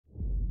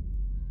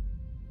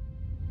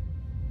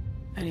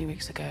Only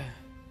weeks ago,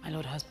 my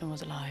lord husband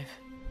was alive.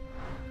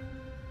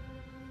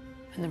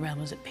 And the realm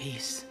was at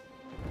peace.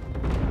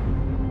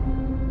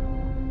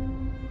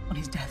 On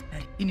his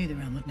deathbed, he knew the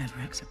realm would never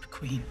accept a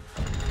queen.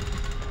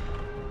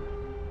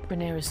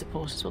 Rhaenyra's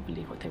supporters will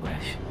believe what they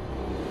wish.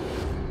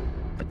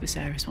 But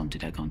Viserys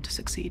wanted Aegon to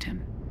succeed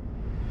him.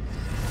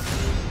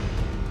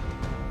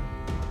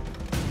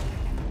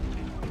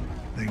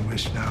 They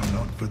wish now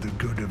not for the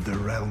good of the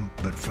realm,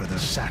 but for the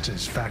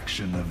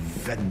satisfaction of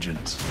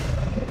vengeance.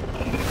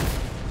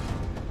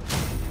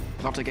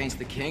 Plot against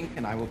the king,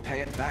 and I will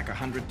pay it back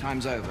 100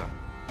 times over.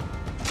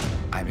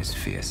 I'm as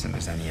fearsome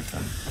as any of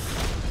them.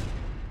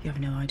 You have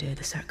no idea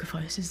the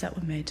sacrifices that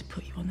were made to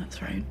put you on that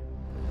throne.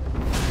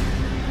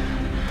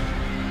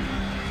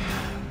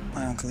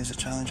 My uncle is a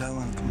challenge I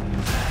welcome.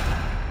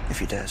 If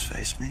he dares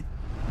face me.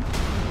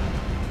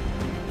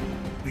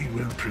 We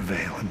will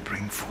prevail and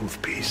bring forth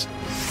peace.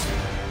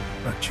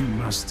 But you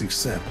must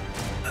accept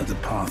that the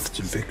path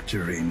to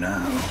victory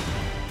now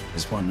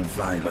is one of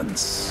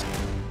violence.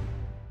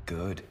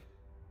 Good.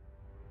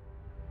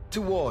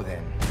 To war,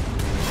 then.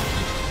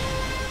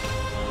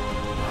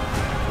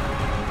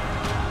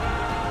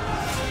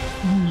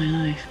 All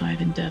my life,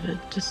 I've endeavored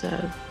to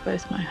serve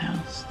both my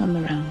house and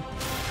the realm.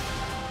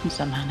 And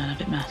somehow none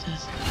of it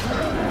matters.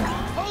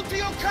 Hold to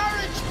your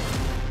courage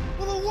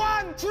for the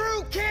one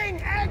true King,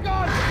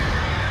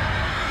 Aegon!